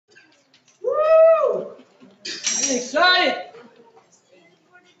getting excited.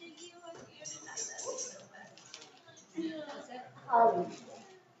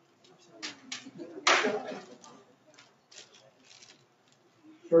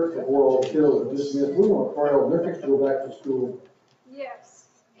 Church, before all children are dismissed, we want to pray over. They're fixing to go back to school. Yes.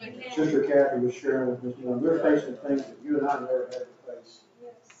 Sister Kathy was sharing with us, they're facing things that you and I never had to face.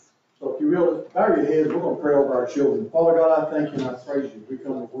 Yes. So if you will, bow your heads, we're going to pray over our children. Father God, I thank you and I praise you. We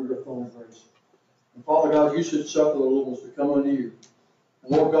come before your throne of grace. And Father God, you should suffer the little ones to come unto you.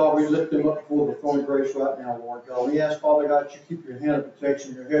 And Lord God, we lift them up before the throne of grace right now, Lord God. We ask, Father God, that you keep your hand of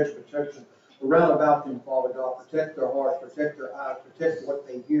protection, your hedge of protection around about them, Father God. Protect their hearts, protect their eyes, protect what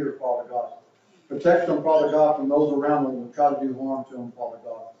they hear, Father God. Protect them, Father God, from those around them who try to do harm to them, Father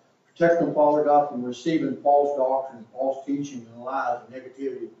God. Protect them, Father God, from receiving false doctrine, false teaching, and lies and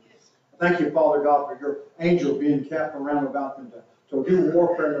negativity. Thank you, Father God, for your angels being camped around about them to do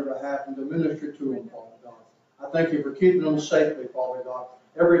warfare on their behalf and to minister to them, Father God. I thank you for keeping them safely, Father God.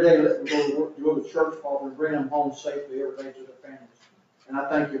 Every day let them go to work, go to church, Father, and bring them home safely every day to their families. And I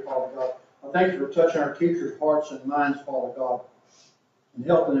thank you, Father God. I thank you for touching our teachers' hearts and minds, Father God, and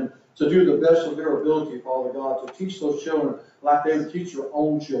helping them to do the best of their ability, Father God, to teach those children like they would teach your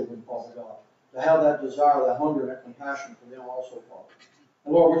own children, Father God, to have that desire, that hunger, and that compassion for them also, Father.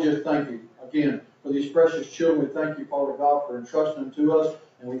 And Lord, we just thank you again for these precious children. We thank you, Father God, for entrusting them to us,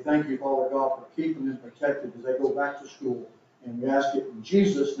 and we thank you, Father God, for keeping them protected as they go back to school. And we ask it in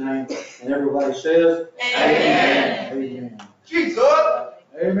Jesus' name, and everybody says, Amen. Amen. Jesus.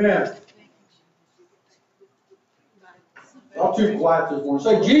 Amen. Y'all too quiet this morning.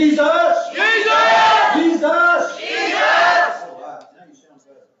 Say, Jesus! Jesus! Jesus! Jesus! All right, now you sound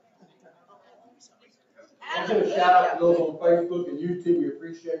better. I want you to shout out to those on Facebook and YouTube. We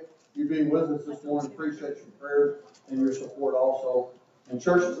appreciate you being with us this morning. Appreciate your prayers and your support also. And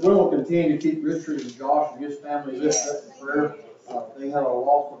church, we will continue to keep Richard and Josh and his family lifted up in prayer. They had a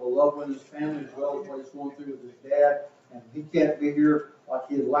loss of a loved one in his family as well as what he's going through with his dad. And he can't be here like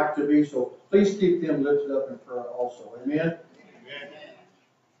he'd like to be. So please keep them lifted up in prayer also. Amen? Amen.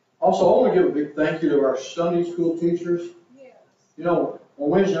 Also, I want to give a big thank you to our Sunday school teachers. Yes. You know, on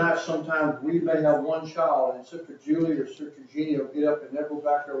Wednesday nights, sometimes we may have one child, and Sister Julie or Sister Jeannie will get up and they'll go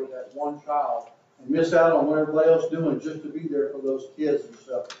back there with that one child and miss out on what everybody else is doing just to be there for those kids and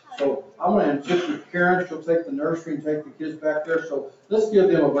stuff. So I'm going to, Sister Karen, she'll take the nursery and take the kids back there. So let's give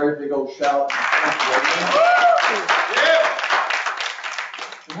them a very big old shout.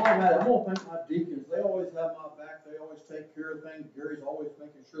 And while I'm at it, I'm going to thank my deacons. They always have my back. They always take care of things. Gary's always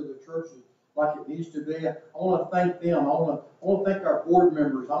making sure the church is like it needs to be. I want to thank them. I want to thank our board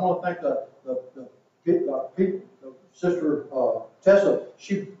members. I want to thank the people. Sister Tessa,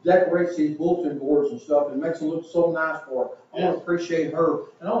 she decorates these bulletin boards and stuff and makes them look so nice for her. I want to appreciate her.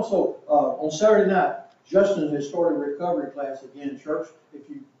 And also, on Saturday night, Justin has started a recovery class again, church. If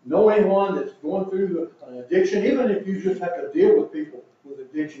you know anyone that's going through an addiction, even if you just have to deal with people with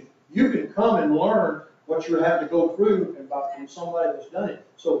addiction, you can come and learn what you have to go through from somebody that's done it.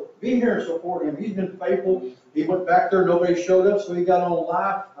 So be here and support him. He's been faithful. He went back there, nobody showed up, so he got on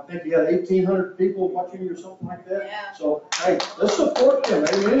live. I think he had 1,800 people watching you or something like that. Yeah. So, hey, let's support them.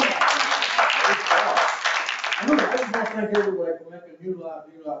 Amen. I just want to thank everybody for making New Life.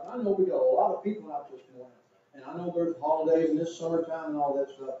 I know we got a lot of people out this morning. And I know there's holidays and this summertime and all that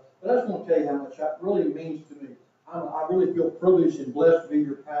stuff. But I just want to tell you how much that really means to me. I really feel privileged and blessed to be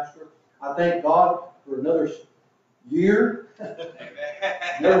your pastor. I thank God for another year.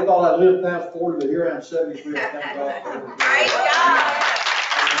 Never thought I'd live past 40, but here I am 73. I thank God for it. Praise God.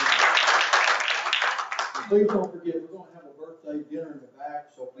 Please don't forget, we're going to have a birthday dinner in the back.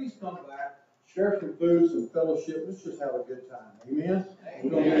 So please come back, share some food, some fellowship. Let's just have a good time. Amen? We're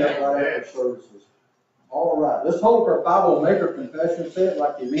going to do that right after services. All right. Let's hold for a Bible maker confession. Say it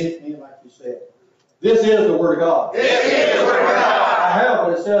like you mean it like you said it. This is the Word of God. This is the Word of God. I have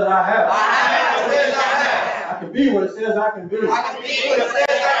what it says I have. I have what it says I have. I can be what it says I can be. I can be what it says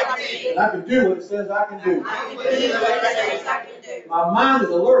I can be. And I can do what it says I can do. I can do what it says I can do. My mind is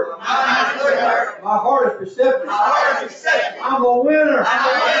alert. My mind is alert. My heart is receptive. My heart is receptive. I'm a winner. I'm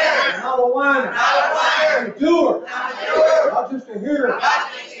a winner. Not a whiner. Not a whiner. I'm a doer. I'm a doer. Not just a hearer. Not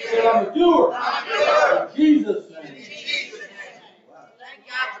just a hearer. But I'm a doer. I'm a doer. In Jesus' name. In Jesus' name. Thank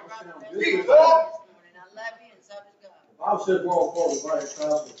God for Brother Jesus. this morning. I love you and so does God. The Bible says we're all part of the body of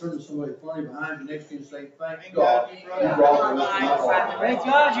Christ. So turn to somebody funny behind you next to you and say, thank God you brought me up to my body. Thank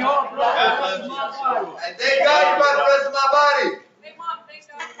God you all brought us to my body. And thank God you brought the rest of my body. Hey, Mom, thank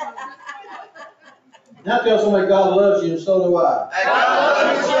God. Now tell somebody God loves you and so do I. And God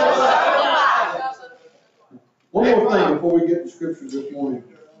loves you so much. One more thing before we get to scriptures this morning.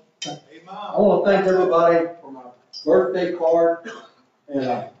 I want to thank everybody for my birthday card,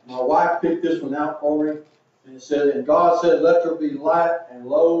 and my wife picked this one out for me, and it said, and God said, let there be light, and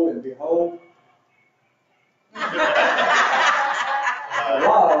lo, and behold, a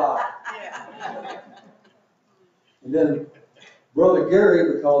lot of light. And then Brother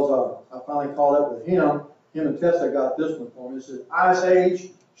Gary, because I finally called up with him and Tessa got this one for me. It says Ice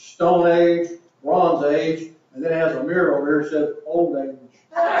Age, Stone Age, Bronze Age, and then it has a mirror over here that says Old Age.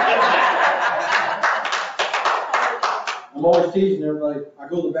 I'm always teasing everybody. I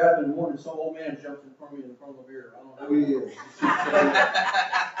go to the bathroom in the morning, some old man jumps in front of me in front of the mirror. I don't know who he is.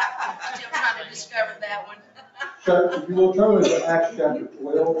 Still trying to discover that one. So, if you will turn with to Acts chapter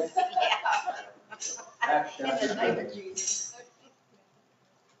 12. Acts In the chapter name 12. of Jesus.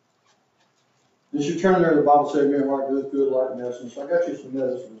 As you turn there, the Bible says, "Mere heart doeth good like medicine." So I got you some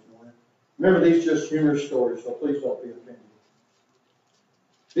medicine this morning. Remember, these are just humorous stories, so please don't be offended.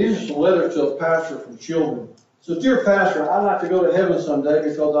 These are some letters to a pastor from children. So, dear pastor, I'd like to go to heaven someday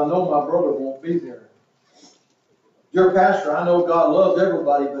because I know my brother won't be there. Dear pastor, I know God loves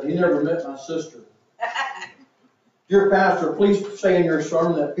everybody, but he never met my sister. Dear pastor, please say in your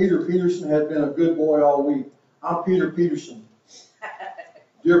sermon that Peter Peterson has been a good boy all week. I'm Peter Peterson.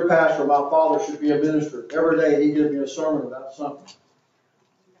 Dear pastor, my father should be a minister. Every day he gives me a sermon about something.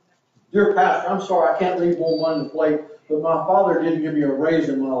 Dear pastor, I'm sorry I can't leave more money on the plate, but my father didn't give me a raise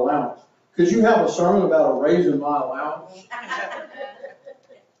in my allowance. Could you have a sermon about a raise in my allowance?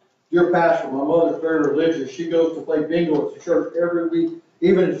 Dear pastor, my mother's very religious. She goes to play bingo at the church every week,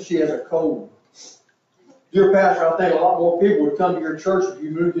 even if she has a cold. Dear pastor, I think a lot more people would come to your church if you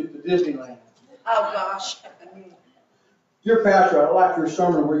moved it to Disneyland. Oh, gosh. Dear pastor, I like your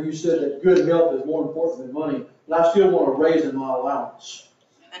sermon where you said that good health is more important than money, but I still want a raise in my allowance.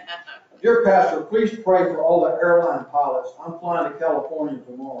 Dear pastor, please pray for all the airline pilots. I'm flying to California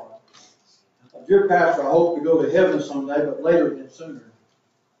tomorrow. Dear pastor, I hope to go to heaven someday, but later than sooner.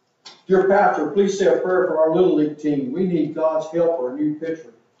 Dear pastor, please say a prayer for our Little League team. We need God's help for a new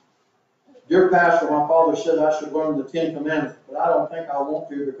pitcher. Dear pastor, my father said I should learn the 10 Commandments, but I don't think I want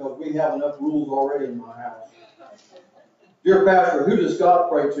to because we have enough rules already in my house. Dear pastor, who does God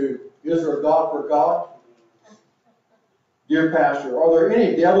pray to? Is there a God for God? Dear pastor, are there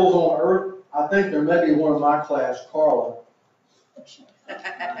any devils on earth? I think there may be one in my class, Carla.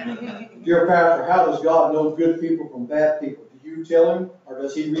 Dear pastor, how does God know good people from bad people? Do you tell him, or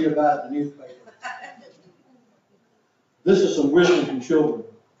does he read about it in the newspaper? This is some wisdom from children.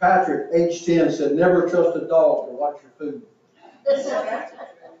 Patrick, age 10, said, never trust a dog to watch your food.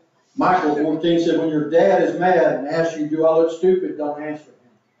 Michael, 14, said, when your dad is mad and asks you, do I look stupid, don't answer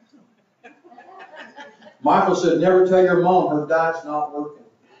him. Michael said, never tell your mom her diet's not working.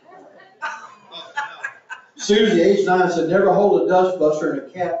 Susie, age 9, said, never hold a dustbuster and a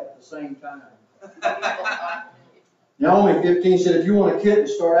cat at the same time. Naomi, 15, said, if you want a kitten,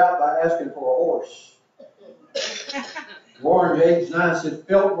 start out by asking for a horse. Warren, age 9, said,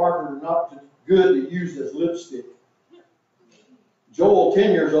 felt markers are not good to use as lipstick. Joel,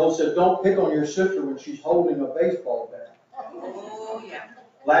 10 years old, said, don't pick on your sister when she's holding a baseball bat. Oh, yeah.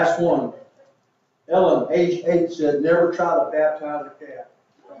 Last one. Ellen, age 8, said, never try to baptize a cat.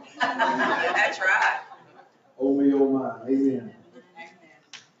 That's right. Oh me, oh my. Amen.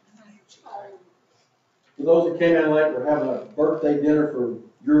 For those that came in late, we're having a birthday dinner for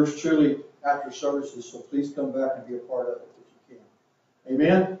yours truly after services, so please come back and be a part of it if you can.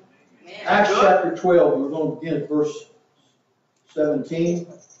 Amen? Amen. Acts chapter 12, we're going to begin at verse 17.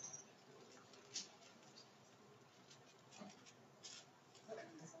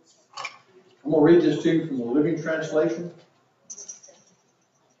 I'm going to read this to you from the Living Translation.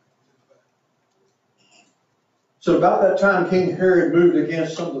 So about that time, King Herod moved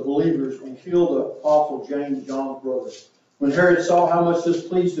against some of the believers and killed the apostle James, John's brother. When Herod saw how much this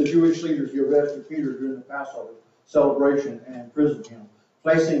pleased the Jewish leaders, he arrested Peter during the Passover celebration and imprisoned him,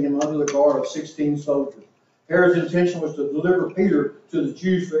 placing him under the guard of 16 soldiers. Herod's intention was to deliver Peter to the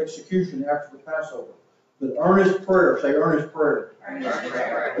Jews for execution after the Passover. But earnest prayer, say earnest prayer,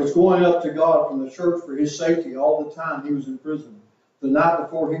 was going up to God from the church for his safety all the time he was in prison. The night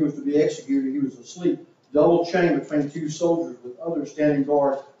before he was to be executed, he was asleep, double chained between two soldiers with others standing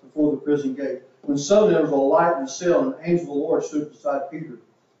guard before the prison gate. When suddenly there was a light in the cell, and an angel of the Lord stood beside Peter.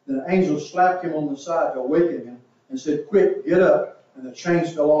 Then the angel slapped him on the side to awaken him and said, quick, get up. And the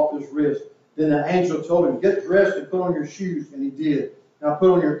chains fell off his wrist. Then the angel told him, get dressed and put on your shoes. And he did. Now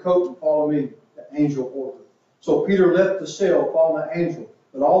put on your coat and follow me, the angel ordered. So Peter left the cell, following the angel.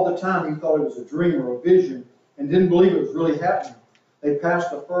 But all the time he thought it was a dream or a vision and didn't believe it was really happening. They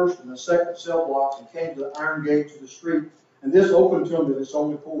passed the first and the second cell blocks and came to the iron gate to the street. And this opened to them of its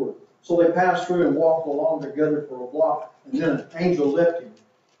own accord. So they passed through and walked along together for a block, and then an angel left him.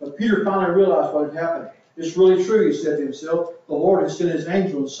 But Peter finally realized what had happened. It's really true, he said to himself. The Lord has sent his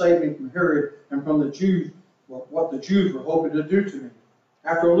angel and saved me from Herod and from the Jews, what the Jews were hoping to do to me.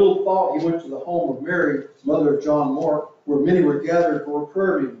 After a little thought, he went to the home of Mary, mother of John Mark, where many were gathered for a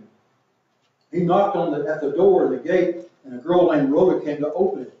prayer meeting. He knocked at the door of the gate, and a girl named Rhoda came to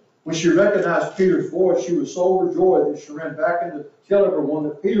open it. When she recognized Peter's voice, she was so overjoyed that she ran back in to tell everyone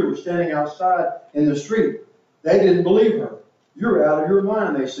that Peter was standing outside in the street. They didn't believe her. "You're out of your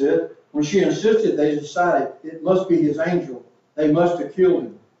mind," they said. When she insisted, they decided it must be his angel. They must have killed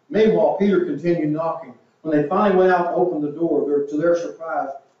him. Meanwhile, Peter continued knocking. When they finally went out and opened the door, to their surprise,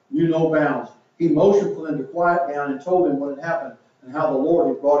 knew no bounds. He motioned for them to quiet down and told them what had happened and how the Lord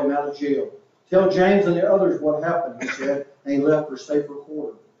had brought him out of jail. "Tell James and the others what happened," he said, and he left for safer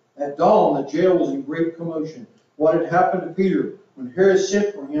quarter. At dawn, the jail was in great commotion. What had happened to Peter? When Herod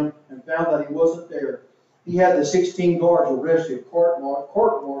sent for him and found that he wasn't there, he had the 16 guards arrested,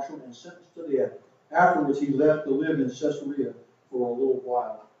 court-martialed, and sentenced to death. Afterwards, he left to live in Caesarea for a little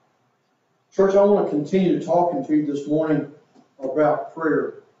while. Church, I want to continue talking to you this morning about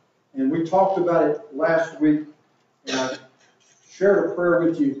prayer. And we talked about it last week, and I shared a prayer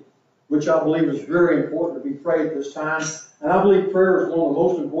with you, which I believe is very important to be prayed at this time. And I believe prayer is one of the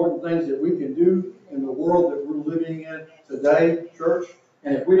most important things that we can do in the world that we're living in today, church.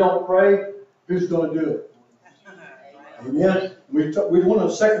 And if we don't pray, who's going to do it? Amen. We went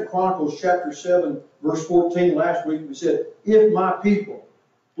to 2 Chronicles chapter 7, verse 14 last week. We said, "If my people,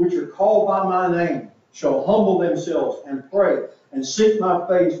 which are called by my name, shall humble themselves and pray and seek my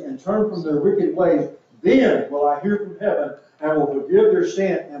face and turn from their wicked ways, then will I hear from heaven and will forgive their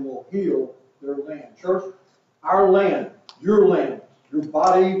sin and will heal their land." Church, our land, your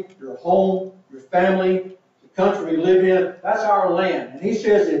body, your home, your family, the country we live in, that's our land. And he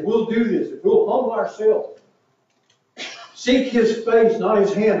says if we'll do this, if we'll humble ourselves, seek his face, not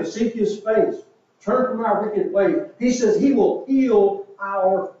his hand, but seek his face, turn from our wicked ways, he says he will heal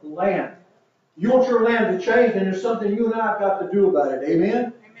our land. You want your land to change, and there's something you and I have got to do about it.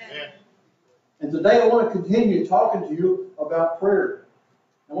 Amen? Amen. And today I want to continue talking to you about prayer.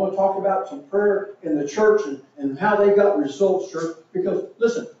 I want to talk about some prayer in the church and how they got results, church. Because,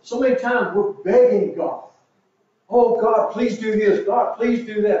 listen, so many times we're begging God. "Oh, God, please do this. God, please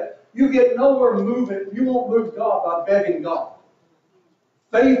do that." You get nowhere moving. You won't move God by begging God.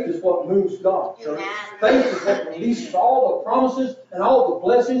 Faith is what moves God, church. Faith is what releases all the promises and all the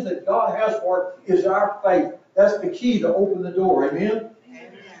blessings that God has for us is our faith. That's the key to open the door. Amen?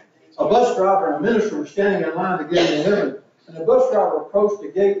 A bus driver and a minister were standing in line to get into heaven. And the bus driver approached the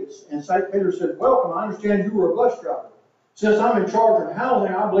gate, and St. Peter said, "Welcome, I understand you were a bus driver. Since I'm in charge of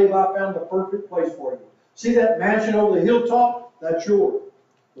housing, I believe I found the perfect place for you. See that mansion over the hilltop? That's yours."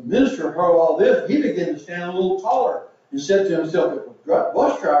 The minister heard all this. He began to stand a little taller and said to himself, "If a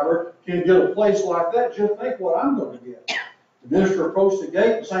bus driver can get a place like that, just think what I'm going to get." The minister approached the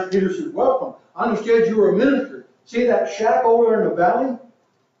gate, and St. Peter said, "Welcome, I understand you were a minister. See that shack over there in the valley?"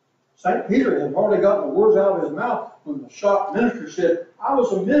 St. Peter had hardly gotten the words out of his mouth when the shocked minister said, "I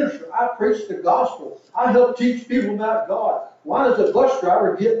was a minister. I preached the gospel. I helped teach people about God. Why does a bus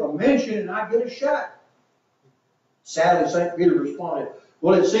driver get a mansion and I get a shack?" Sadly, St. Peter responded,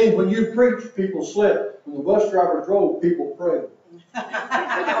 "Well, it seems when you preach, people slept. When the bus driver drove, people prayed."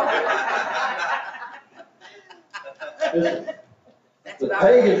 Listen, the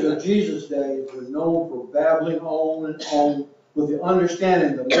pagans of Jesus' days were known for babbling on and on with the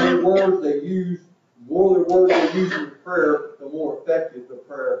understanding the more words they use, the more the words they use in prayer, the more effective the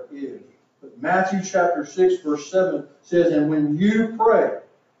prayer is. But Matthew chapter 6, verse 7 says, "And when you pray,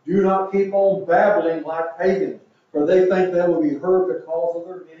 do not keep on babbling like pagans, for they think they will be heard because of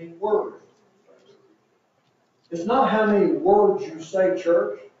their many words." It's not how many words you say,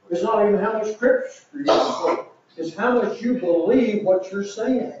 church. It's not even how much scripture you say. It's how much you believe what you're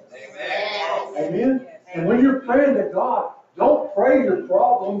saying. Amen. Amen? And when you're praying to God, don't pray your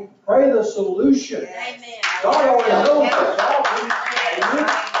problem, pray the solution. Amen. God already knows the problem. Amen?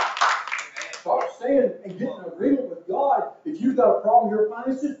 Start saying and getting in agreement with God. If you've got a problem with your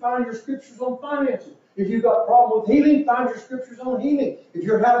finances, find your scriptures on finances. If you've got a problem with healing, find your scriptures on healing. If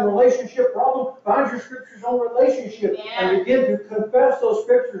you're having a relationship problem, find your scriptures on relationship. And begin to confess those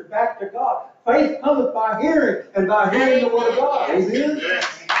scriptures back to God. Faith cometh by hearing, and by hearing the word of God. Amen?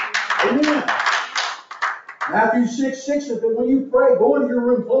 Amen. Matthew 6:6 says that when you pray, go into your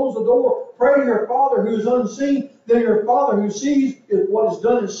room, close the door, pray to your Father who is unseen, then your Father who sees what is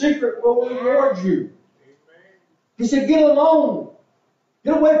done in secret will reward you. He said, get alone.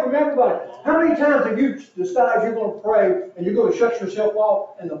 Get away from everybody. How many times have you decided you're going to pray and you're going to shut yourself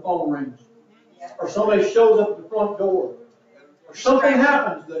off and the phone rings? Or somebody shows up at the front door? Or something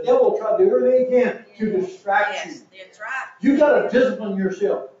happens. The devil will try to do everything he can to distract you. Yes, that's right. You got to discipline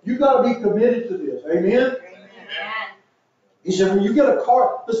yourself. You got to be committed to this. Amen? He said, when you get a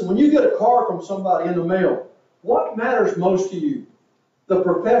card, listen, when you get a card from somebody in the mail, what matters most to you? The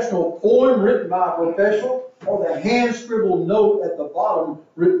professional poem written by a professional or the hand-scribbled note at the bottom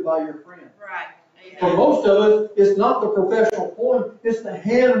written by your friend? Right. For Amen. most of us, it's not the professional poem, it's the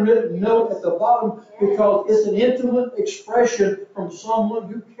handwritten note at the bottom because it's an intimate expression from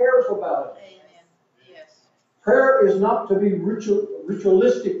someone who cares about it. Amen. Yes. Prayer is not to be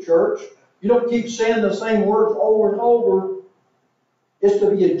ritualistic, church. You don't keep saying the same words over and over. It's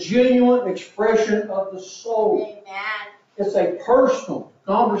to be a genuine expression of the soul. Amen. It's a personal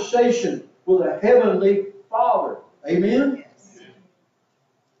conversation with a heavenly Father. Amen? Yes.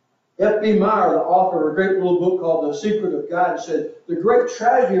 F.B. Meyer, the author of a great little book called The Secret of God, said, the great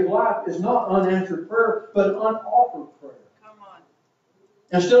tragedy of life is not unanswered prayer, but unoffered prayer. Come on.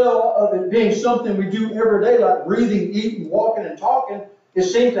 Instead of it being something we do every day, like breathing, eating, walking, and talking, it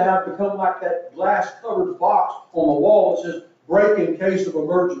seems to have become like that glass-covered box on the wall that says, break in case of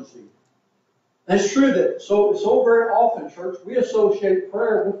emergency. And it's true that so very often, church, we associate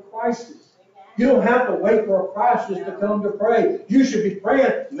prayer with crisis. You don't have to wait for a crisis to come to pray. You should be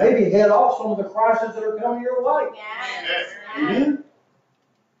praying, maybe head off some of the crises that are coming your way. Amen?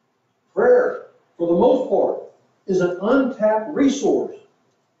 Prayer, for the most part, is an untapped resource.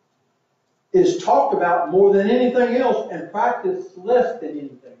 It is talked about more than anything else and practiced less than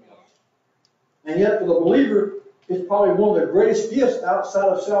anything else. And yet, for the believer, it's probably one of the greatest gifts outside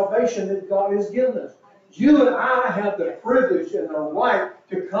of salvation that God has given us. You and I have the privilege and the right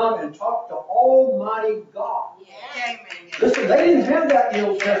to come and talk to Almighty God. Amen. Listen, they didn't have that in the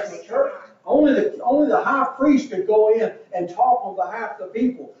Old Testament church. Only the high priest could go in and talk on behalf of the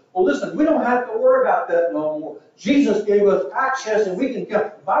people. Well, listen, we don't have to worry about that no more. Jesus gave us access and we can come.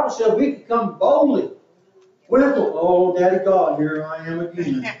 The Bible says we can come boldly. We don't have to, oh, Daddy God, here I am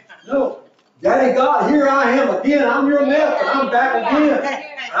again. No. Daddy God, here I am again. I'm your mess, and I'm back again.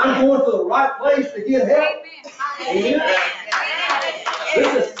 I'm going to the right place to get help. Amen.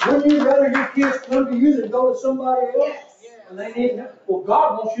 Listen, wouldn't you rather your kids come to you than go to somebody else? And they need help. Well,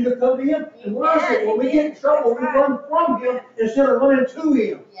 God wants you to come to Him. And when I say, when we get in trouble, we run from Him instead of running to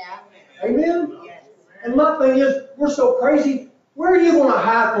Him. Amen? And my thing is, we're so crazy. Where are you going to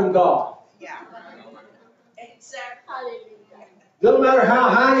hide from God? Yeah. Exactly. Doesn't matter how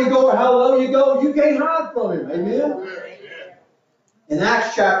high you go or how low you go, you can't hide from Him. Amen? In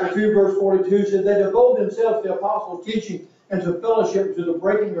Acts chapter 2, verse 42, it says, they devote themselves to apostles' teaching and to fellowship, to the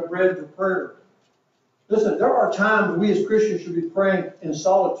breaking of bread, and to prayer. Listen, there are times we as Christians should be praying in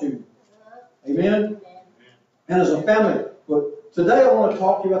solitude. Amen? And as a family. But today I want to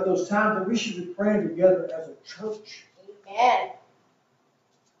talk to you about those times that we should be praying together as a church. Amen.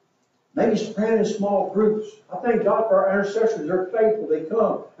 Maybe it's praying in small groups. I thank God for our intercessors. They're faithful. They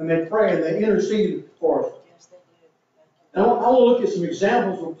come and they pray and they intercede for us. Yes, they do. And I want to look at some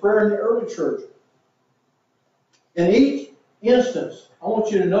examples of prayer in the early church. In each instance, I want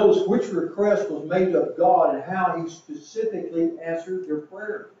you to notice which request was made of God and how He specifically answered your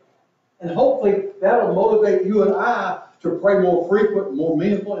prayer. And hopefully that'll motivate you and I to pray more frequent, more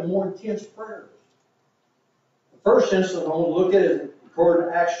meaningful, and more intense prayers. The first instance I want to look at is recorded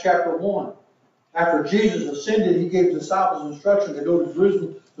in Acts chapter 1. After Jesus ascended, He gave the disciples instruction to go to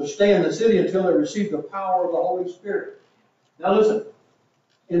Jerusalem to stay in the city until they received the power of the Holy Spirit. Now listen,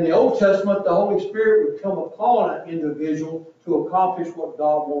 in the Old Testament, the Holy Spirit would come upon an individual to accomplish what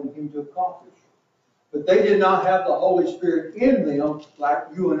God wanted him to accomplish. But they did not have the Holy Spirit in them like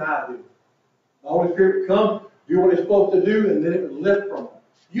you and I do. The Holy Spirit would come, do what it's supposed to do, and then it would lift from them.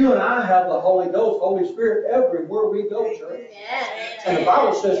 You and I have the Holy Ghost, Holy Spirit, everywhere we go, church. And the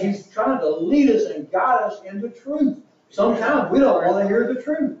Bible says He's trying to lead us and guide us into truth. Sometimes we don't want to hear the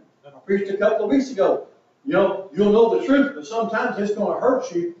truth. I preached a couple of weeks ago. You know, you'll know the truth, but sometimes it's going to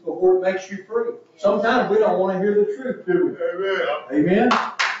hurt you before it makes you free. Sometimes we don't want to hear the truth, do we? Amen?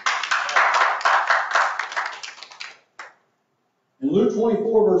 In Luke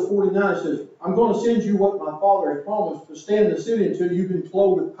 24, verse 49, it says, I'm going to send you what my Father has promised, to stay in the city until you've been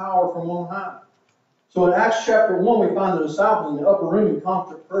clothed with power from on high. So in Acts chapter 1, we find the disciples in the upper room in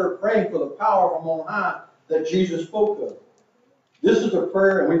constant prayer, praying for the power from on high that Jesus spoke of. This is the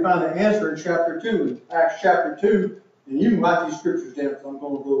prayer, and we find the answer in chapter 2. In Acts chapter 2, And you can write these scriptures down, because I'm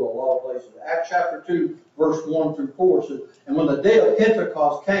going to go to a lot of places. Acts chapter 2, verse 1 through 4 says, and when the day of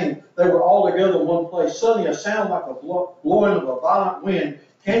Pentecost came, they were all together in one place. Suddenly a sound like a blowing of a violent wind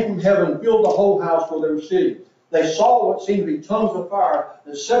came from heaven and filled the whole house where they were sitting. They saw what seemed to be tongues of fire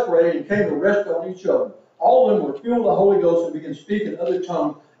that separated and came to rest on each of them. All of them were filled with the Holy Ghost and began speaking other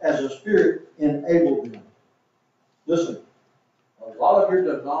tongues as the Spirit enabled them. Listen, a lot of your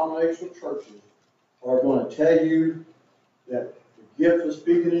denominational churches are going to tell you that the gift of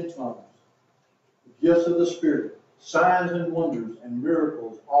speaking in tongues, the gifts of the Spirit, signs and wonders and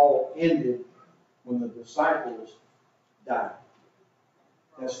miracles all ended when the disciples died.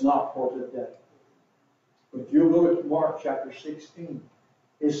 That's not part of the day. But if you go to Mark chapter 16,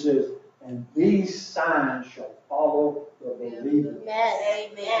 it says, and these signs shall follow the believers.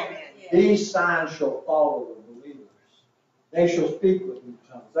 Amen. These signs shall follow the believers. They shall speak with new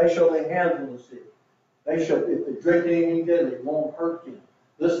tongues. They shall lay hands on the sick. They shall, if they drink anything deadly, it won't hurt them.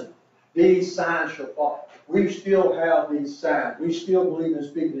 Listen, these signs shall follow. We still have these signs. We still believe in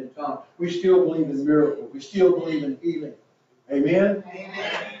speaking in tongues. We still believe in miracles. We still believe in healing. Amen?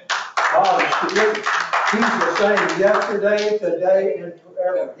 Amen. God is good. He's the same yesterday, today, and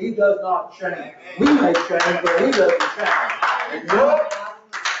forever. He does not change. We may change, but He doesn't change. Amen?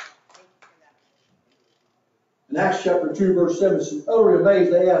 In Acts chapter 2, verse 7, it says, utterly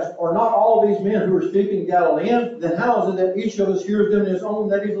amazed, they asked, are not all these men who are speaking Galileans? Then how is it that each of us hears them in his own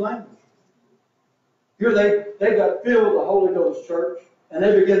native language? Here they got filled with the Holy Ghost, church, and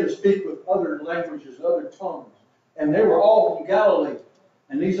they began to speak with other languages, other tongues. And they were all from Galilee.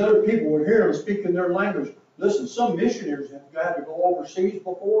 And these other people were hearing them speaking their language. Listen, some missionaries have had to go overseas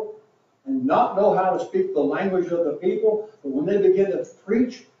before and not know how to speak the language of the people. But when they began to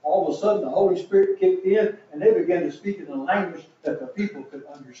preach, all of a sudden the Holy Spirit kicked in and they began to speak in the language that the people could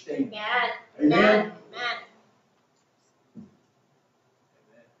understand. Amen. Amen? Amen.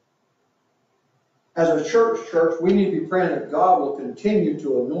 As a church, we need to be praying that God will continue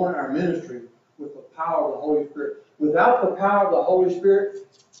to anoint our ministry with the power of the Holy Spirit. Without the power of the Holy Spirit,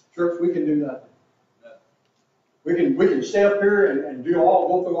 church, we can do nothing. We can stay up here and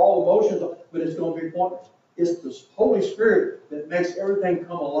go through all the motions, but it's going to be pointless. It's the Holy Spirit that makes everything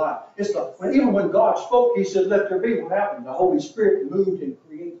come alive. Even when God spoke, He said, let there be. What happened? The Holy Spirit moved and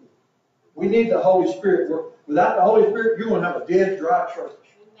created. We need the Holy Spirit. Without the Holy Spirit, you're going to have a dead, dry church.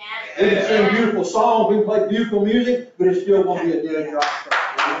 We can sing beautiful songs, we can play beautiful music, but it's still going to be a dead, dry church.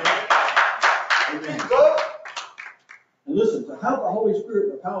 Amen. Amen. And listen, to have the Holy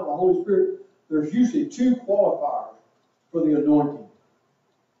Spirit, the power of the Holy Spirit, there's usually two qualifiers for the anointing.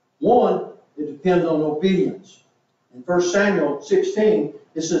 One, it depends on obedience. In 1 Samuel 16,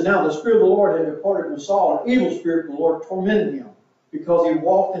 it says, now the Spirit of the Lord had departed from Saul, an evil spirit of the Lord tormented him, because he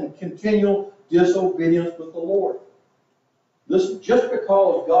walked in continual disobedience with the Lord. Listen, just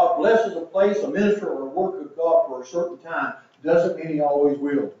because God blesses a place, a minister, or a work of God for a certain time, doesn't mean He always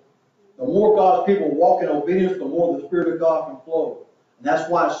will. The more God's people walk in obedience, the more the Spirit of God can flow. And that's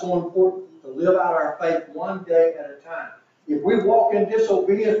why it's so important to live out our faith one day at a time. If we walk in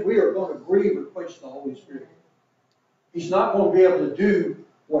disobedience, we are going to grieve and quench the Holy Spirit. He's not going to be able to do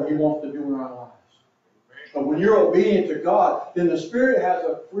what He wants to do in our lives. But when you're obedient to God, then the Spirit has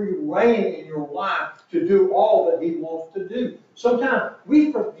a free reign in your life to do all that He wants to do. Sometimes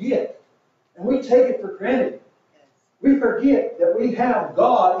we forget, and we take it for granted. We forget that we have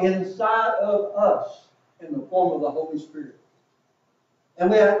God inside of us in the form of the Holy Spirit. And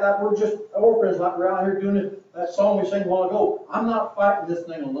we're just orphans, like we're out here doing that song we sang a while ago. I'm not fighting this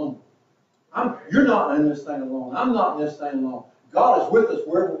thing alone. You're not in this thing alone. I'm not in this thing alone. God is with us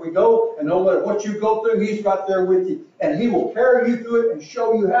wherever we go, and no matter what you go through, He's right there with you. And He will carry you through it and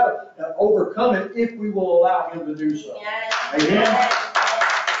show you how to overcome it if we will allow Him to do so. Yes. Amen? Yes.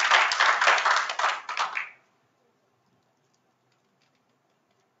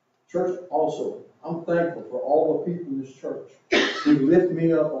 Church, also, I'm thankful for all the people in this church who lift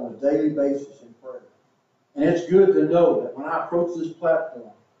me up on a daily basis in prayer. And it's good to know that when I approach this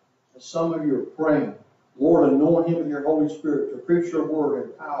platform, that some of you are praying, Lord, anoint him with your Holy Spirit to preach your word in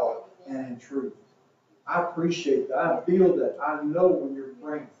power and in truth. I appreciate that. I feel that. I know when you're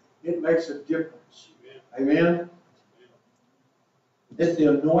praying, it makes a difference. Amen? It's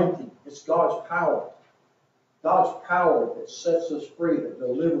the anointing. It's God's power. God's power that sets us free, that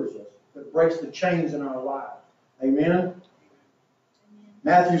delivers us, that breaks the chains in our lives. Amen?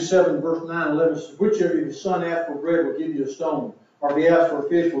 Matthew 7, verse 9 and 11 says, which of your son asks for bread will give you a stone, or if he asks for a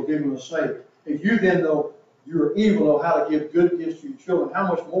fish will give him a snake. If you then, though you are evil, know how to give good gifts to your children, how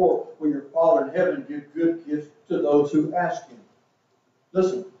much more will your Father in heaven give good gifts to those who ask Him?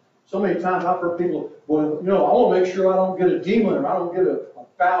 Listen, So many times I've heard people, well, you know, I want to make sure I don't get a demon or I don't get a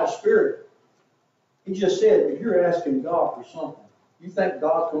foul spirit. He just said, if you're asking God for something, you think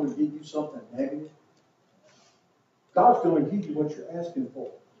God's going to give you something negative? God's going to give you what you're asking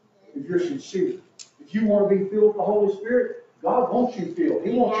for if you're sincere. If you want to be filled with the Holy Spirit, God wants you filled.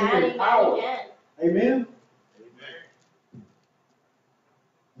 He wants you empowered. Amen?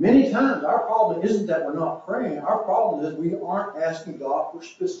 Many times our problem isn't that we're not praying. Our problem is we aren't asking God for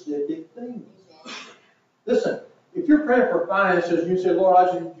specific things. Listen, if you're praying for finances and you say, Lord, I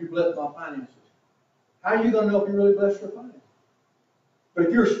just need you to bless my finances, how are you going to know if you really bless your finances? But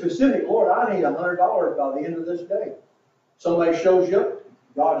if you're specific, Lord, I need $100 by the end of this day. Somebody shows you up,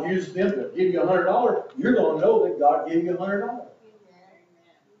 God uses them to give you $100, you're going to know that God gave you $100.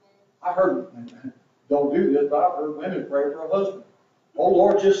 I heard, don't do this, but I've heard women pray for a husband. Oh,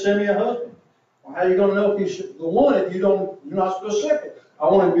 Lord, just send me a husband. Well, how are you going to know if he's the one if you're not specific? I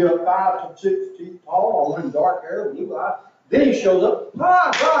want him to be up 5 to 6 feet tall. I want him dark hair, blue eyes. Then he shows up,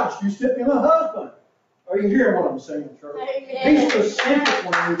 hi, God, you sent me my husband. Are you hearing what I'm saying, church? Be specific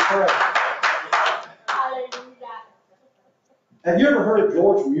when you pray. Have you ever heard of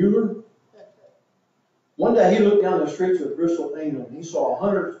George Mueller? One day he looked down the streets of Bristol, England, and he saw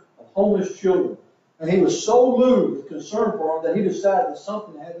hundreds of homeless children. And he was so moved with concern for them that he decided that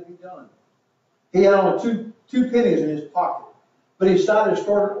something had to be done. He had only two pennies in his pocket, but he decided to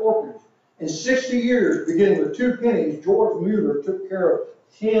start an orphanage. In 60 years, beginning with 2 pennies, George Mueller took care of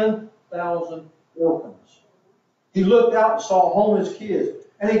 10,000 orphans. He looked out and saw homeless kids,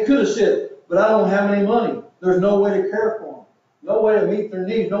 and he could have said, but I don't have any money. There's no way to care for them, no way to meet their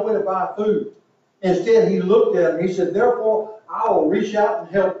needs, no way to buy food. Instead, he looked at them and he said, therefore, I will reach out and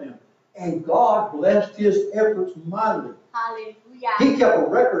help them. And God blessed his efforts mightily. Hallelujah. He kept a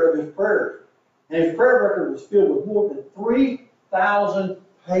record of his prayers. And his prayer record was filled with more than 3,000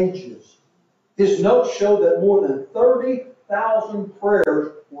 pages. His notes showed that more than 30,000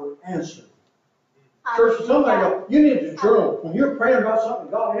 prayers were answered. Church, somebody go, you need to journal. When you're praying about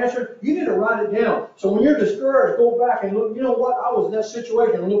something God answered, you need to write it down. So when you're discouraged, go back and look, you know what? I was in that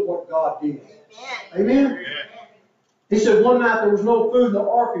situation and look what God did. Amen? Amen? He said one night there was no food in the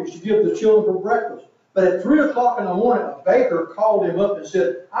orphanage to give the children for breakfast. But at 3 o'clock in the morning, a baker called him up and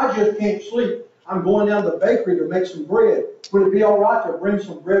said, I just can't sleep. I'm going down to the bakery to make some bread. Would it be all right to bring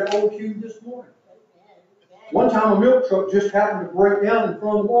some bread over to you this morning? One time a milk truck just happened to break down in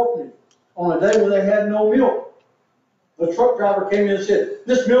front of the orphanage on a day when they had no milk. The truck driver came in and said,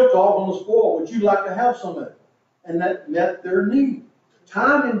 this milk's all going to spoil. Would you like to have some of it? And that met their need.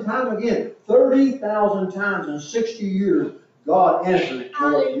 Time and time again, 30,000 times in 60 years, God answered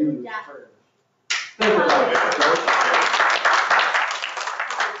George Mueller's prayers. Think about it.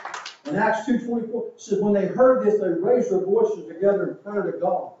 In Acts 2:24, it says, when they heard this, they raised their voices together in prayer to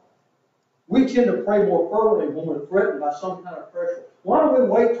God. We tend to pray more fervently when we're threatened by some kind of pressure. Why don't we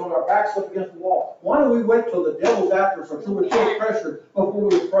wait till our back's up against the wall? Why don't we wait till the devil's after us or till we feel pressure before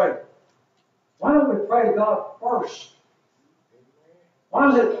we pray? Why don't we pray to God first? Why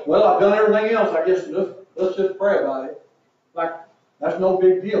is it, well, I've done everything else, I guess let's just pray about it. Like, that's no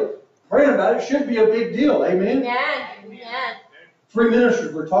big deal. Praying about it should be a big deal, amen? Amen. 3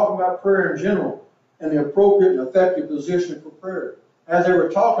 ministers were talking about prayer in general and the appropriate and effective position for prayer. As they were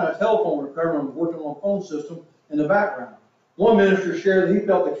talking, a telephone repairman was working on a phone system in the background. One minister shared that he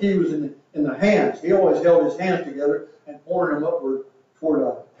felt the key was in the hands. He always held his hands together and pointed them upward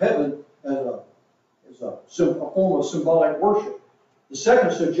toward heaven as a form of symbolic worship. The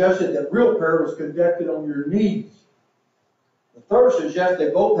second suggested that real prayer was conducted on your knees. The third suggested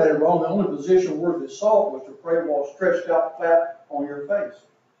they both had it wrong. The only position worth its salt was to pray while stretched out flat on your face.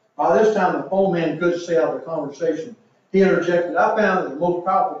 By this time, the phone man couldn't stay out of the conversation. He interjected, I found that the most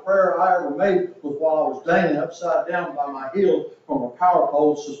powerful prayer I ever made was while I was dangling upside down by my heels from a power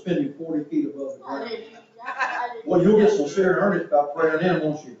pole suspended 40 feet above the ground. Well, you'll get sincere and earnest about praying in,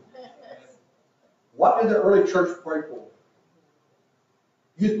 won't you? What did the early church pray for?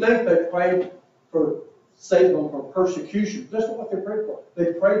 You'd think they prayed for saving them from persecution. That's not what they prayed for.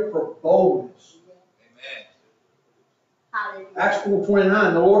 They prayed for boldness. Hallelujah. Acts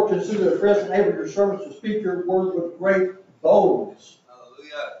 4:29, the Lord considered the present able your servants to speak your word with great boldness.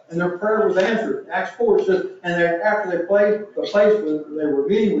 Hallelujah. And their prayer was answered. Acts 4 says, and after they prayed, the place where they were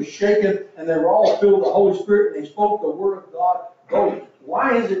meeting was shaken, and they were all filled with the Holy Spirit, and they spoke the word of God boldly.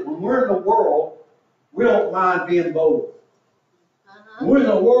 Why is it when we're in the world, we don't mind being bold? When we're in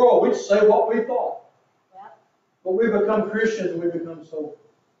the world, we say what we thought. Yep. But we become Christians and we become so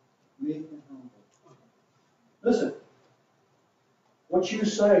meek and humble. Listen, what you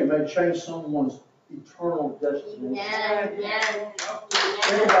say may change someone's eternal destination. Amen.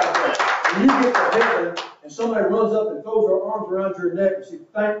 Think about that. When you get to heaven and somebody runs up and throws their arms around your neck and says,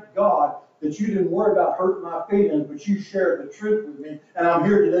 thank God that you didn't worry about hurting my feelings, but you shared the truth with me, and I'm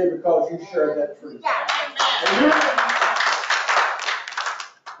here today because you shared that truth. Amen?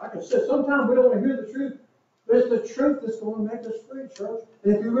 Like I said, sometimes we don't want to hear the truth, but it's the truth that's going to make us free, church.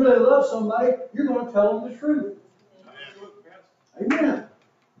 And if you really love somebody, you're going to tell them the truth. Amen.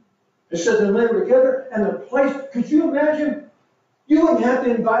 It says they were together, and the place, could you imagine? You wouldn't have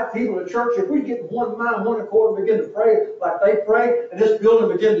to invite people to church if we get in one mind, one accord, and begin to pray like they pray, and this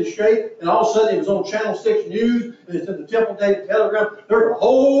building began to shake, and all of a sudden it was on Channel 6 News, and it's in the Temple Daily Telegram. There's a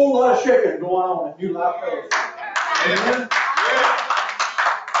whole lot of shaking going on at New Life Fellowship. Amen.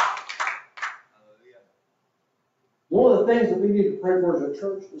 One of the things that we need to pray for as a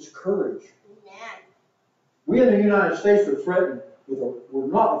church is courage. We in the United States are threatened we're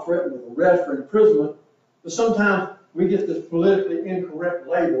not threatened with arrest or imprisonment, but sometimes we get this politically incorrect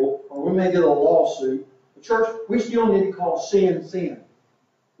label, or we may get a lawsuit. The church, we still need to call sin, sin.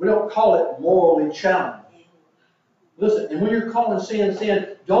 We don't call it morally challenged. Listen, and when you're calling sin,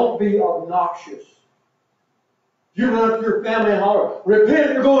 sin, don't be obnoxious. You run up to your family and holler,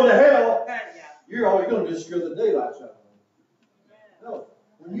 repent, you're going to hell. You're always going to just scare the daylights out of them. No,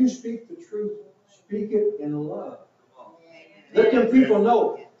 when you speak the truth, speak it in love. Let them people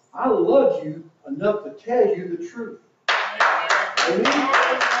know, I love you enough to tell you the truth. Amen?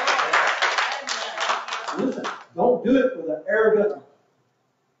 Listen, don't do it with an arrogant,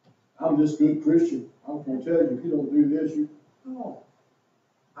 I'm this good Christian. I'm going to tell you, if you don't do this, you... No.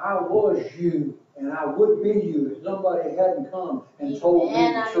 I was you, and I would be you if somebody hadn't come and told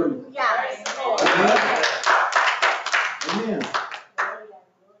me the truth. Amen? Amen.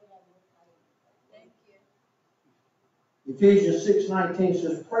 Ephesians 6:19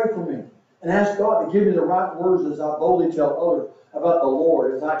 says, pray for me and ask God to give me the right words as I boldly tell others about the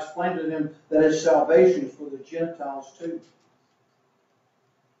Lord, as I explain to them that His salvation is for the Gentiles too.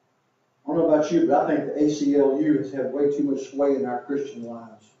 I don't know about you, but I think the ACLU has had way too much sway in our Christian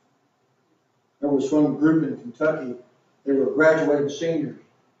lives. There was some group in Kentucky, they were graduating seniors,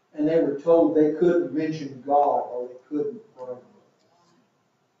 and they were told they couldn't mention God or they couldn't pray.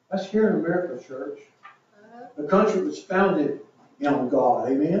 That's here in America, church. The country was founded on God.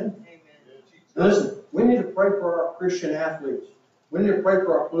 Amen? Amen. Now listen, we need to pray for our Christian athletes. We need to pray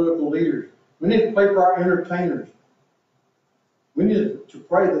for our political leaders. We need to pray for our entertainers. We need to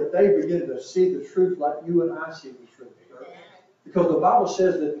pray that they begin to see the truth like you and I see the truth. Because the Bible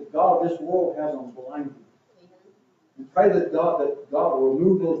says that the God of this world has them blinded. And pray that God will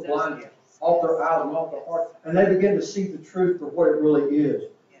remove those blinders off their eyes and off their heart, and they begin to see the truth for what it really is.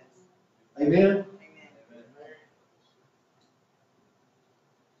 Amen?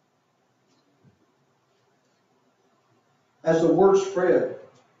 As the word spread,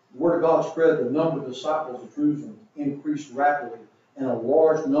 the word of God spread, the number of disciples of Jerusalem increased rapidly, and a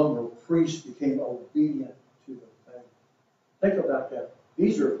large number of priests became obedient to the faith. Think about that.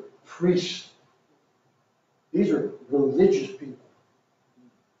 These are priests. These are religious people.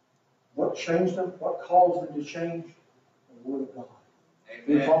 What changed them? What caused them to change? The word of God.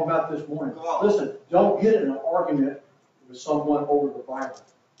 We were talking about this morning. Listen, don't get in an argument with someone over the Bible.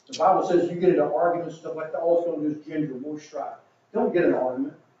 The Bible says you get into arguments, stuff like that, all it's going to do is gender, more strife. Don't get in an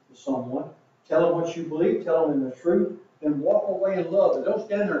argument with someone. Tell them what you believe, tell them the truth, and walk away in love. And don't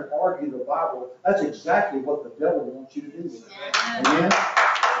stand there and argue the Bible. That's exactly what the devil wants you to do. Amen?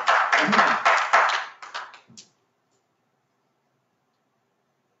 Amen.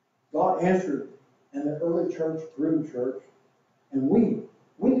 God answered, and the early church grew, church. And we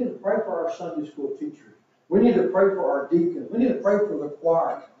need to pray for our Sunday school teachers. We need to pray for our deacons. We need to pray for the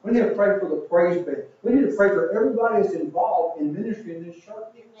choir. We need to pray for the praise band. We need to pray for everybody that's involved in ministry in this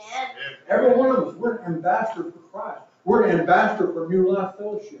church. Amen. Every one of us, we're an ambassador for Christ. We're an ambassador for New Life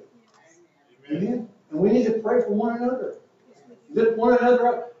Fellowship. Amen. And we need to pray for one another. Lift one another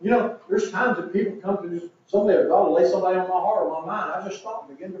up. You know, there's times that people come to somebody, or God will lay somebody on my heart or my mind. I just stop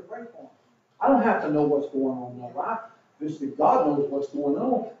and begin to pray for them. I don't have to know what's going on in my life. God knows what's going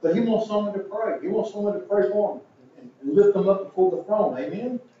on, but He wants someone to pray. He wants someone to pray for them and lift them up before the throne.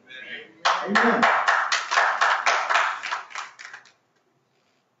 Amen? Amen.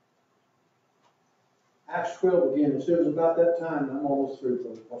 Acts 12 again. It says about that time, and I'm almost through,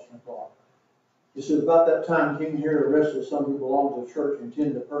 Brother Pastor McCall. It says about that time King Herod arrested some who belonged to the church and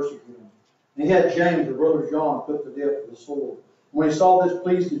intended to persecute him. And he had James, the brother of John, put to death with the sword. When he saw this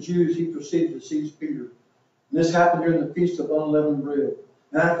pleased the Jews, he proceeded to seize Peter. And this happened during the Feast of Unleavened Bread.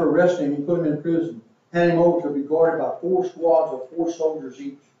 And after arresting him, he put him in prison, handing him over to be guarded by 4 squads of 4 soldiers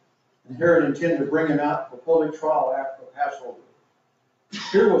each. And Herod intended to bring him out for public trial after the Passover.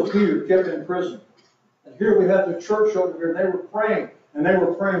 Here was Peter kept in prison. And here we have the church over here, and they were praying, and they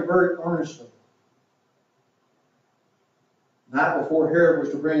were praying very earnestly. Night before Herod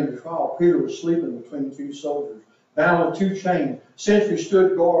was to bring him to trial, Peter was sleeping between the two soldiers, bound with two chains. Sentries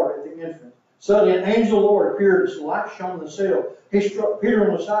stood guard at the entrance. Suddenly an angel of the Lord appeared as the light shone in the cell. He struck Peter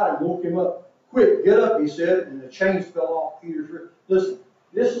on the side and woke him up. Quick, get up, he said, and the chains fell off Peter's wrist. Listen,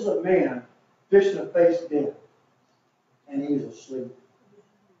 this is a man fixing to face death, and he's asleep.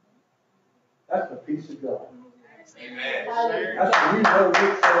 That's the peace of God. Amen. That's when you know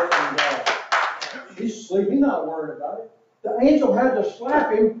we're trusting God. He's asleep. He's not worried about it. The angel had to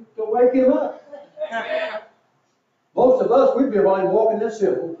slap him to wake him up. Most of us, we'd be like walking this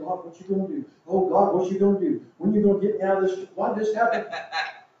hill. Oh God, what you going to do? Oh God, what you going to do? When you going to get me out of this? Why did this happen?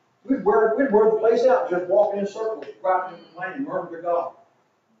 We'd wear the place out, just walking in circles, crying and complaining, murmuring to God.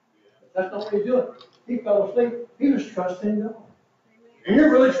 But that's not what he's doing. He fell asleep. He was trusting God. When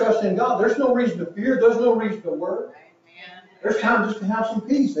you're really trusting God, there's no reason to fear. There's no reason to worry. There's time just to have some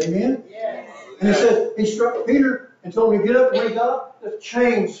peace. Amen? Yes. And it says, he struck Peter and told him to get up, and when he got up, the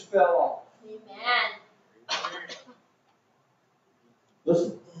chains fell off. Amen.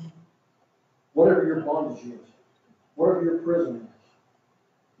 Listen, whatever your bondage is, whatever your prison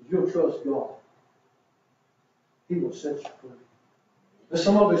is, if you'll trust God, He will set you free. There's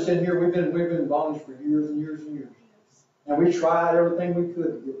some of us in here, we've been in bondage for years and years and years. And we tried everything we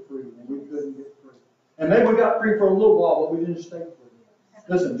could to get free, and we couldn't get free. And maybe we got free for a little while, but we didn't stay free.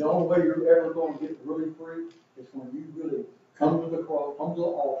 Listen, the only way you're ever going to get really free is when you really come to the cross, come to the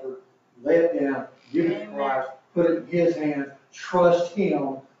altar, lay it down, give it to Christ, put it in His hands, trust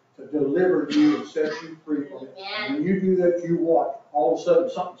Him to deliver you and set you free from it. And when you do that, you watch. All of a sudden,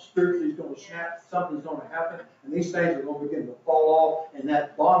 something spiritually is going to snap, something's going to happen, and these things are going to begin to fall off, and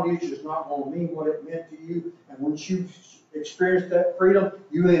that bondage is not going to mean what it meant to you. And once you experience that freedom,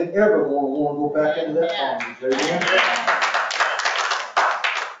 you ain't ever going to want to go back into that bondage. Amen?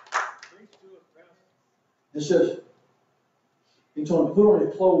 It says, He told him to put on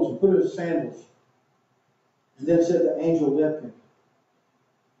his clothes and put on his sandals. And then said the angel left him.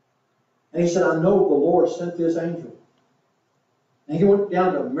 And he said, I know the Lord sent this angel. And he went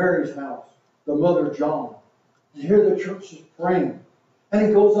down to Mary's house, the mother of John. And here the church is praying. And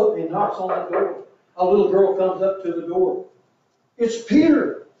he goes up and he knocks on the door. A little girl comes up to the door. It's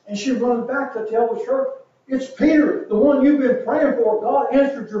Peter. And she runs back to tell the church, it's Peter, the one you've been praying for. God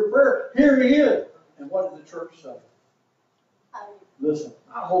answered your prayer. Here he is. And what did the church say? Listen,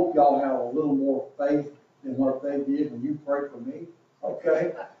 I hope y'all have a little more faith than what they did when you prayed for me.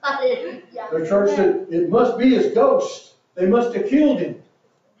 Okay? The church said, it must be his ghost. They must have killed him.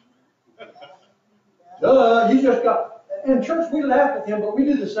 Duh, you just got... In church, we laugh at him, but we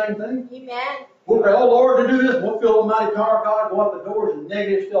do the same thing. Amen. We'll pray, oh Lord, to do this. We'll feel the mighty power of God go out the doors and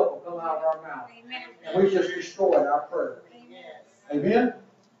negative stuff will come out of our mouth. Amen. And we just destroyed our prayer. Amen?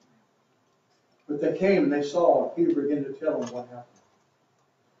 But they came and they saw, and Peter began to tell them what happened.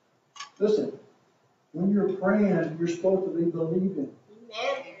 Listen, when you're praying, you're supposed to be believing.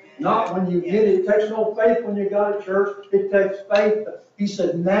 Amen. Not when you get it. It takes no faith when you got it, church. It takes faith. He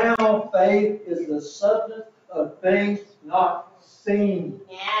said, now faith is the substance of things not seen.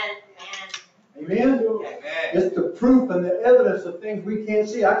 Amen? Amen. It's the proof and the evidence of things we can't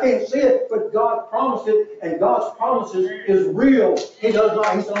see. I can't see it, but God promised it, and God's promises is real. He does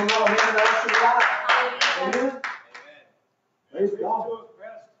not. He said, I'm not a man that I should lie. Amen? Praise God.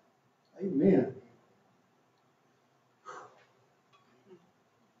 Amen.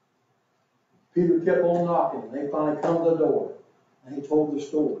 Peter kept on knocking, and they finally come to the door, and he told the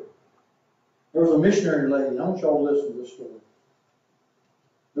story. There was a missionary lady. I want y'all to listen to this story.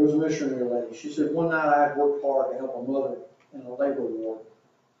 There was a missionary lady. She said, one night I had worked hard to help a mother in a labor ward.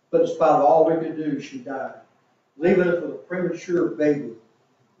 But in spite of all we could do, she died, leaving us with a premature baby,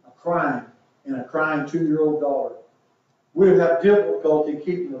 a crying 2-year-old daughter. We would have difficulty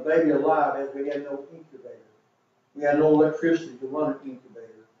keeping the baby alive as we had no incubator. We had no electricity to run an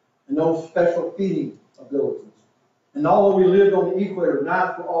incubator, and no special feeding abilities. And although we lived on the equator,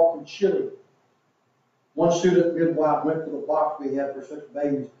 nights were often chilly. One student midwife went to the box we had for such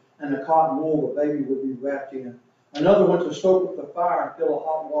babies, and the cotton wool the baby would be wrapped in. Another went to stoke up the fire and fill a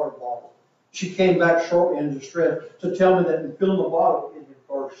hot water bottle. She came back shortly in distress to tell me that in filling the bottle it had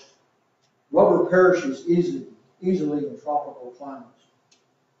burst. Rubber perishes easily in tropical climates.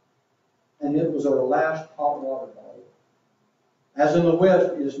 And it was our last hot water bottle. As in the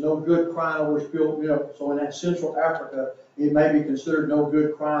West, it is no good crying over spilled milk, so in that Central Africa, it may be considered no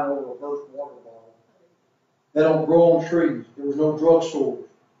good crying over a burst water bottle. They don't grow on trees. There was no drugstores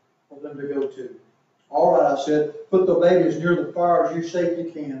or for them to go to. All right, I said, put the baby as near the fire as you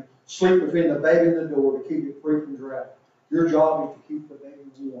safely can. Sleep between the baby and the door to keep it free from draft. Your job is to keep the baby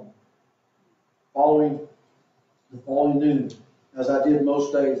warm. Following noon, as I did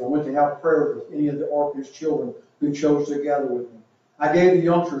most days, I went to have prayer with any of the orphanage children who chose to gather with me. I gave the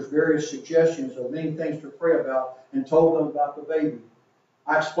youngsters various suggestions of many things to pray about and told them about the baby.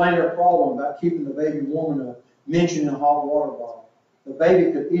 I explained their problem about keeping the baby warm enough, mentioning a hot water bottle. The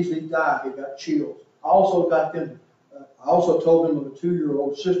baby could easily die if it got chills. I also told them of a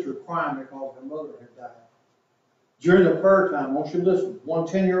 2-year-old sister crying because her mother had died. During the prayer time, won't you listen? One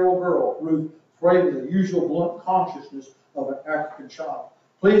 10-year-old girl, Ruth, prayed with the usual blunt consciousness of an African child.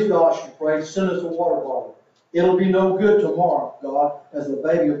 Please, God, she prayed, send us a water bottle. It'll be no good tomorrow, God, as the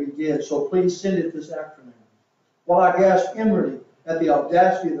baby will be dead, so please send it this afternoon. While I gasped inwardly at the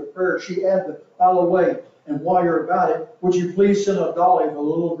audacity of the prayer, she added, by the way, and while you're about it, would you please send a dolly for the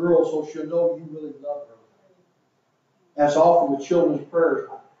little girl so she'll know you really love her? As often with children's prayers,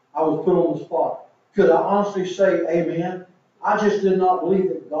 I was put on the spot. Could I honestly say amen? I just did not believe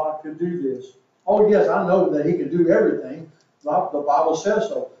that God could do this. Oh yes, I know that He can do everything. The Bible says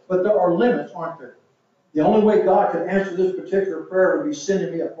so. But there are limits, aren't there? The only way God could answer this particular prayer would be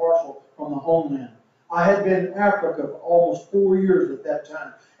sending me a parcel from the homeland. I had been in Africa for almost 4 years at that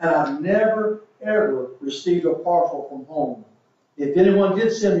time, and I never, ever received a parcel from home. If anyone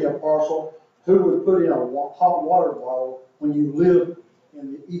did send me a parcel, who would put in a hot water bottle when you live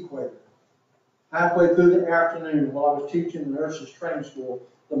in the equator? Halfway through the afternoon, while I was teaching the nurses' training school,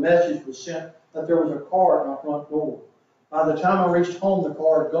 the message was sent that there was a car at my front door. By the time I reached home, the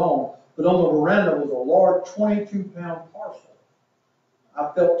car had gone, but on the veranda was a large 22-pound parcel.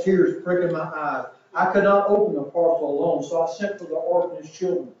 I felt tears pricking my eyes. I could not open the parcel alone, so I sent for the orphanage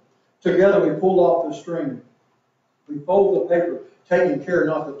children. Together we pulled off the string. We folded the paper, taking care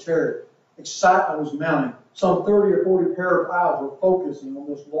not to tear it. Excitement was mounting. Some 30 or 40 pair of eyes were focusing on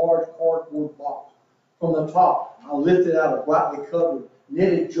this large cardboard box. From the top, I lifted out a brightly colored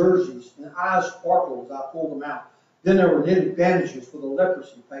knitted jerseys, and eyes sparkled as I pulled them out. Then there were knitted bandages for the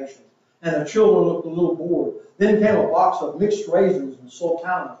leprosy patients, and the children looked a little bored. Then came a box of mixed raisins and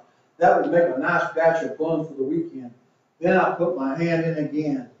sultanas. That would make a nice batch of buns for the weekend. Then I put my hand in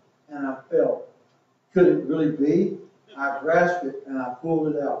again, and I felt, could it really be? I grasped it, and I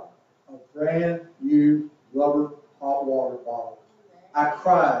pulled it out. A brand new rubber hot water bottle. I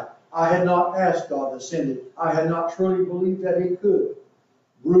cried. I had not asked God to send it. I had not truly believed that He could.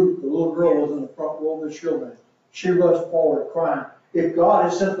 Ruth, the little girl, was in the front row of the children. She rushed forward, crying, if God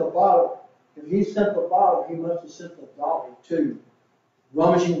had sent the bottle, if He sent the bottle, He must have sent the dolly too.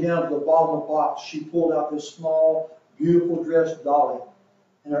 Rummaging down to the bottom of the box, she pulled out this small, beautiful dressed dolly,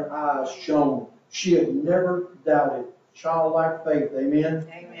 and her eyes shone. She had never doubted. Childlike faith, amen?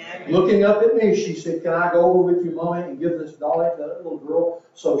 Amen. Looking up at me, she said, can I go over with you, Mommy, and give this dolly to that little girl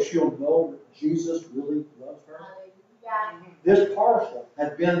so she'll know that Jesus really loves her? Hallelujah. This parcel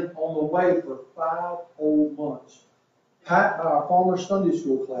had been on the way for 5 whole months. Packed by our former Sunday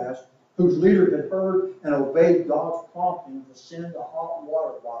school class, whose leader had heard and obeyed God's prompting to send a hot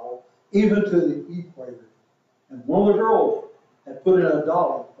water bottle even to the equator. And one of the girls had put in a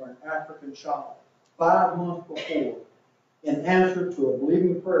dolly for an African child 5 months before, in answer to a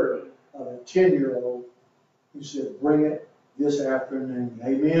believing prayer of a 10-year-old who said, bring it this afternoon.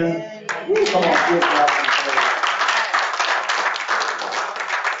 Amen? Come on, give God some praise.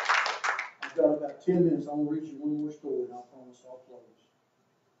 I've got about 10 minutes. I'm going to read you one more story, and I promise I'll close.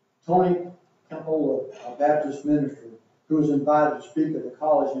 Tony Campola, a Baptist minister, who was invited to speak at the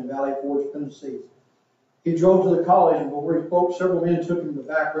college in Valley Forge, Tennessee. He drove to the college, and before he spoke, several men took him to the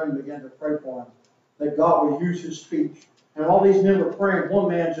back room and began to pray for him, that God would use his speech. And while these men were praying, one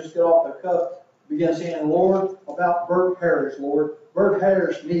man just got off the cuff, began saying, Lord, about Bert Harris, Lord. Bert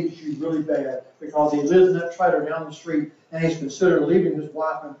Harris needs you really bad because he lives in that trailer down the street, and he's considering leaving his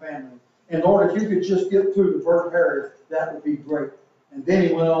wife and family. And Lord, if you could just get through to Bert Harris, that would be great. And then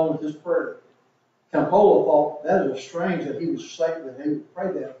he went on with his prayer. Campola thought, that is strange that he would say that he would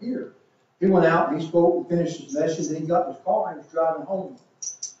pray that here. He went out and he spoke and finished his message, and he got in his car and he was driving home.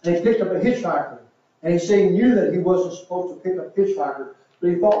 And he picked up a hitchhiker. And he said he knew that he wasn't supposed to pick up hitchhikers, but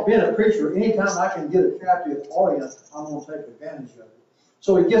he thought, being a preacher, anytime I can get a captive audience, I'm going to take advantage of it.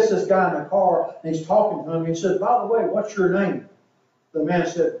 So he gets this guy in the car, and he's talking to him. He said, by the way, what's your name? The man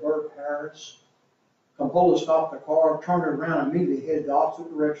said, Bert Harris. Campola stopped the car, turned around, and immediately headed the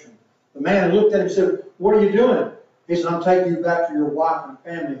opposite direction. The man looked at him and said, what are you doing? He said, I'm taking you back to your wife and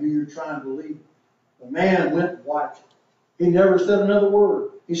family who you're trying to leave. The man went white. He never said another word.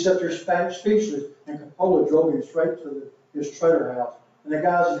 He sat there speechless, and Campola drove him straight to his trailer house. And the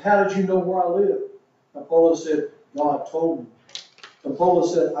guy said, how did you know where I live? And Paula said, God told me. And Paula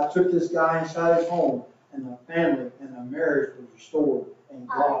said, I took this guy inside his home, and the family and the marriage was restored, and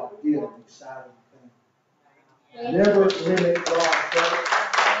God did an exciting thing. Never limit God.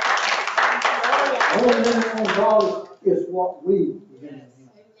 The only limit on God is what we limit Him.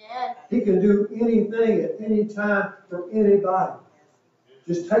 Amen. He can do anything at any time for anybody.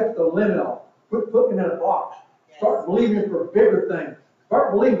 Just take the limit off. Quit putting it in a box. Start believing for bigger things.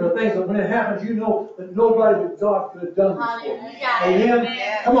 Start believing for things that when it happens, you know that nobody but God could have done this for you. Hallelujah.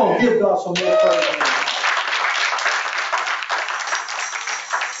 Amen? Come on, give God some more praise.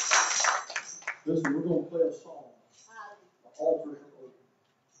 Listen, we're going to play a song. The altars are open.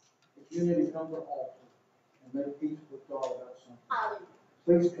 If you need to come to the altar and make peace with God about something,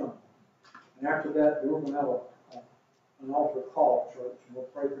 please come. And after that, we're going to have an altar call at church, and we'll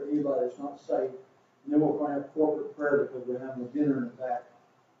pray for anybody that's not saved. And then we're going to have corporate prayer because we're having a dinner in the back.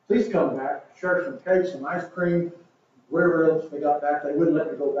 Please come back, share some cake, some ice cream, whatever else they got back. They wouldn't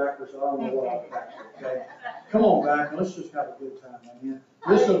let me go back, so I don't know what I was back there, okay? Come on back, and let's just have a good time, amen.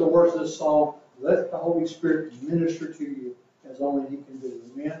 Listen to the words of this song. Let the Holy Spirit minister to you as only He can do,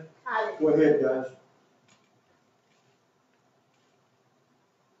 amen. Go ahead, guys.